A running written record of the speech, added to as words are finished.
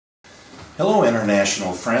Hello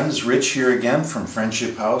international friends, Rich here again from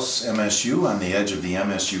Friendship House MSU on the edge of the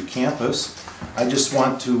MSU campus. I just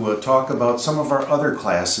want to talk about some of our other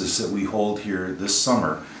classes that we hold here this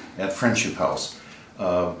summer at Friendship House.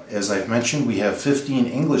 As I've mentioned, we have 15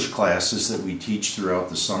 English classes that we teach throughout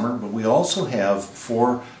the summer, but we also have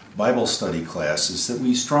 4 Bible study classes that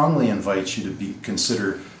we strongly invite you to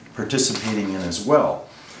consider participating in as well.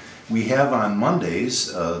 We have on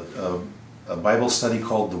Mondays a Bible study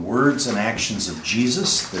called The Words and Actions of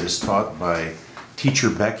Jesus that is taught by teacher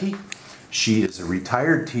Becky. She is a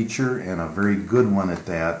retired teacher and a very good one at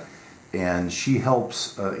that, and she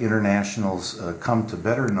helps internationals come to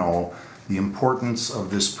better know the importance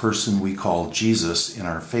of this person we call Jesus in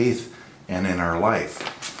our faith and in our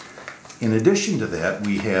life. In addition to that,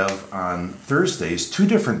 we have on Thursdays 2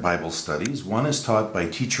 different Bible studies. One is taught by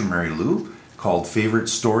teacher Mary Lou called Favorite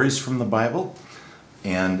Stories from the Bible.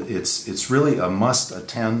 And it's really a must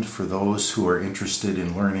attend for those who are interested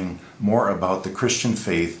in learning more about the Christian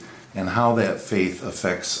faith and how that faith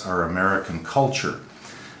affects our American culture.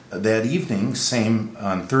 That evening, same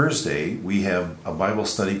on Thursday, we have a Bible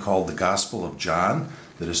study called The Gospel of John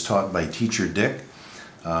that is taught by teacher Dick.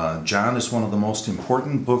 John is one of the most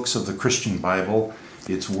important books of the Christian Bible.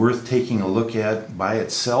 It's worth taking a look at by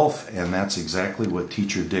itself, and that's exactly what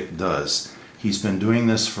teacher Dick does. He's been doing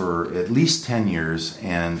this for at least 10 years,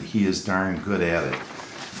 and he is darn good at it.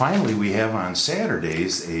 Finally, we have on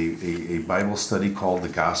Saturdays a Bible study called The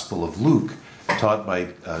Gospel of Luke, taught by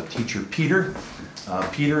teacher Peter.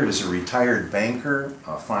 Peter is a retired banker,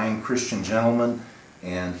 a fine Christian gentleman,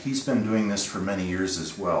 and he's been doing this for many years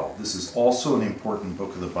as well. This is also an important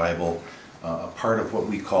book of the Bible, a part of what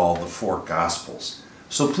we call the 4 Gospels.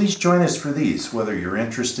 So please join us for these, whether you're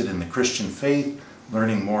interested in the Christian faith,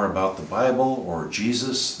 learning more about the Bible or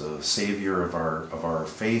Jesus, the Savior of our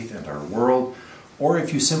faith and our world, or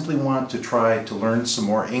if you simply want to try to learn some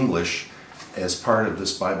more English as part of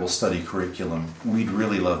this Bible study curriculum, we'd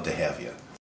really love to have you.